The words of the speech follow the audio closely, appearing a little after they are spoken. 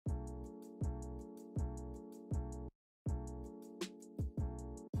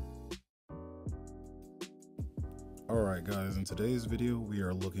Alright guys, in today's video we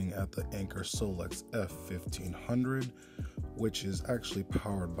are looking at the Anker SOLIX F1500, which is actually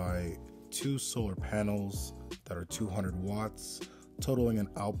powered by two solar panels that are 200 watts, totaling an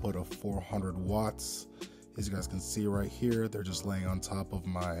output of 400 watts. As you guys can see right here, they're just laying on top of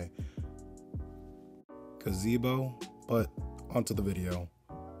my gazebo. But onto the video.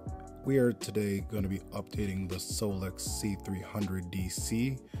 We are today going to be updating the SOLIX C300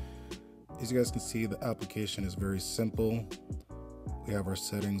 DC. As you guys can see, the application is very simple. We have our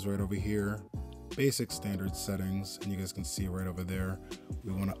settings right over here, basic standard settings, and you guys can see right over there,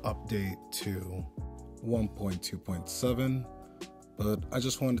 we want to update to 1.2.7, but I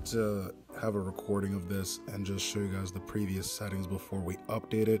just wanted to have a recording of this and just show you guys the previous settings before we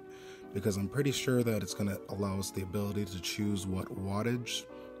update it, because I'm pretty sure that it's going to allow us the ability to choose what wattage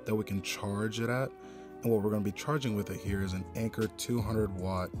that we can charge it at. And what we're going to be charging with it here is an Anker 200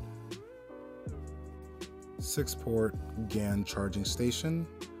 watt 6-port GAN charging station,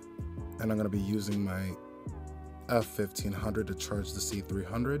 and I'm going to be using my F1500 to charge the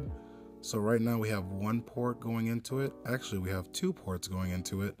C300. So right now we have one port going into it. Actually, we have two ports going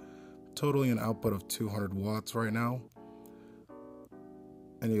into it, totaling an output of 200 watts right now.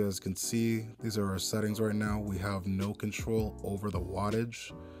 And you guys can see these are our settings right now. We have no control over the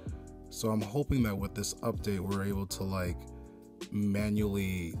wattage. So I'm hoping that with this update we're able to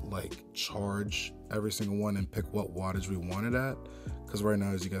manually charge every single one and pick what wattage we want it at, because right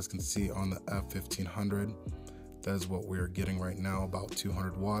now, as you guys can see on the F1500, that is what we're getting right now, about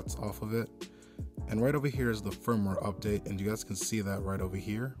 200 watts off of it. And right over here is the firmware update, and you guys can see that right over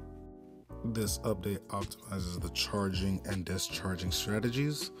here. This update optimizes the charging and discharging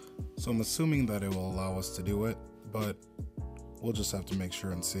strategies, so I'm assuming that it will allow us to do it, but we'll just have to make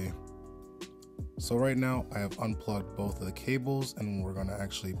sure and see. So right now I have unplugged both of the cables, and we're going to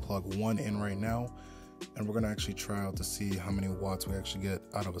actually plug one in right now, and we're going to actually try out to see how many watts we actually get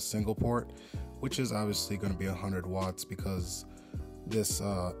out of a single port, which is obviously going to be 100 watts because this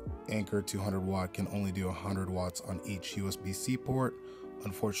Anker 200 watt can only do 100 watts on each USB-C port.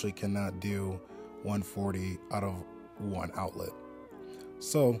 Unfortunately cannot do 140 out of one outlet.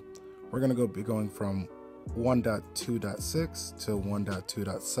 So we're going to be going from 1.2.6 to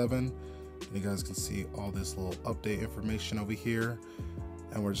 1.2.7. You guys can see all this little update information over here,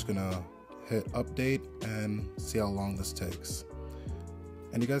 and we're just gonna hit update and see how long this takes.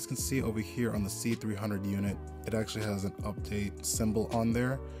 And you guys can see over here on the C300 unit, it actually has an update symbol on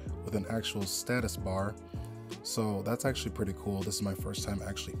there with an actual status bar. So that's actually pretty cool. This is my first time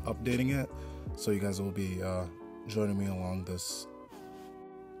actually updating it, so you guys will be joining me along this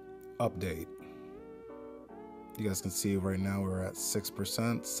update. You guys can see right now we're at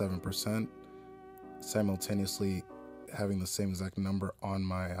 6%, 7%, simultaneously having the same exact number on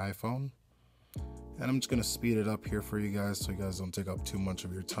my iPhone. And I'm just going to speed it up here for you guys so you guys don't take up too much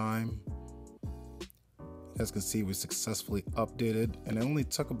of your time. You guys can see we successfully updated, and it only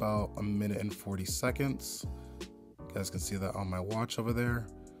took about 1 minute and 40 seconds. You guys can see that on my watch over there.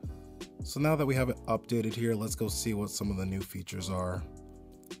 So now that we have it updated here, let's go see what some of the new features are.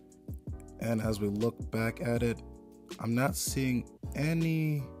 And as we look back at it, I'm not seeing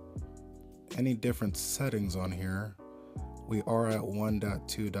any different settings on here. We are at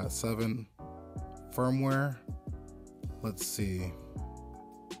 1.2.7 firmware. Let's see.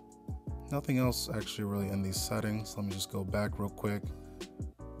 Nothing else actually really in these settings. Let me just go back real quick.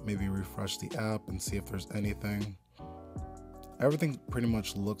 Maybe refresh the app and see if there's anything. Everything pretty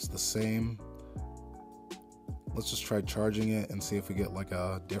much looks the same. Let's just try charging it and see if we get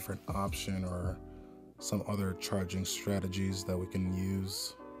a different option or some other charging strategies that we can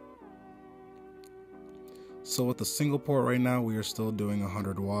use. So with the single port right now, we are still doing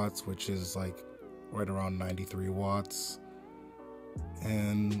 100 watts, which is right around 93 watts.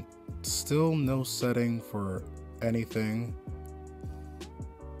 And still no setting for anything.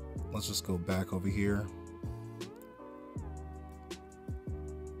 Let's just go back over here.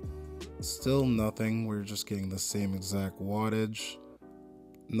 Still nothing. We're just getting the same exact wattage.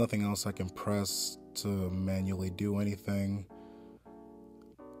 Nothing else I can press to manually do anything.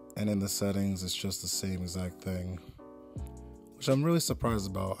 And in the settings, it's just the same exact thing, which I'm really surprised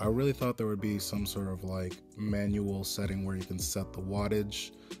about. I really thought there would be some sort of manual setting where you can set the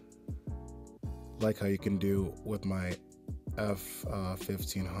wattage, like how you can do with my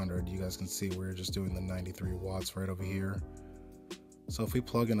F1500. You guys can see we're just doing the 93 watts right over here. So if we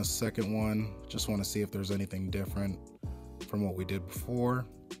plug in a second one, just want to see if there's anything different from what we did before.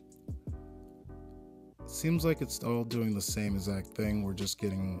 Seems like it's all doing the same exact thing. We're just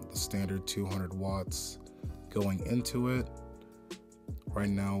getting the standard 200 watts going into it. Right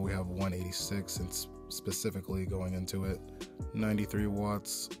now we have 186 and specifically going into it. 93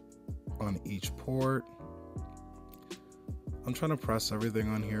 watts on each port. I'm trying to press everything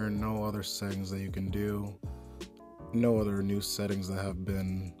on here, no other settings that you can do, no other new settings that have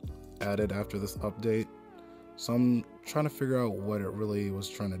been added after this update. So I'm trying to figure out what it really was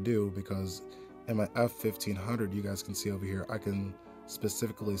trying to do, because in my F1500, you guys can see over here, I can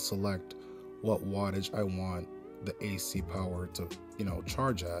specifically select what wattage I want the AC power to,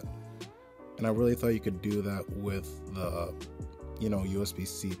 charge at. And I really thought you could do that with the,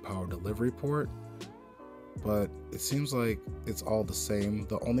 USB-C power delivery port. But it seems like it's all the same.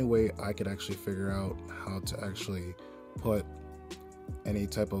 The only way I could actually figure out how to actually put any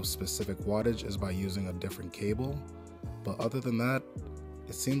type of specific wattage is by using a different cable. But other than that,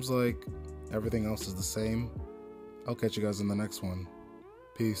 it seems like everything else is the same. I'll catch you guys in the next one.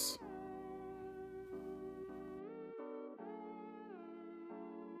 Peace.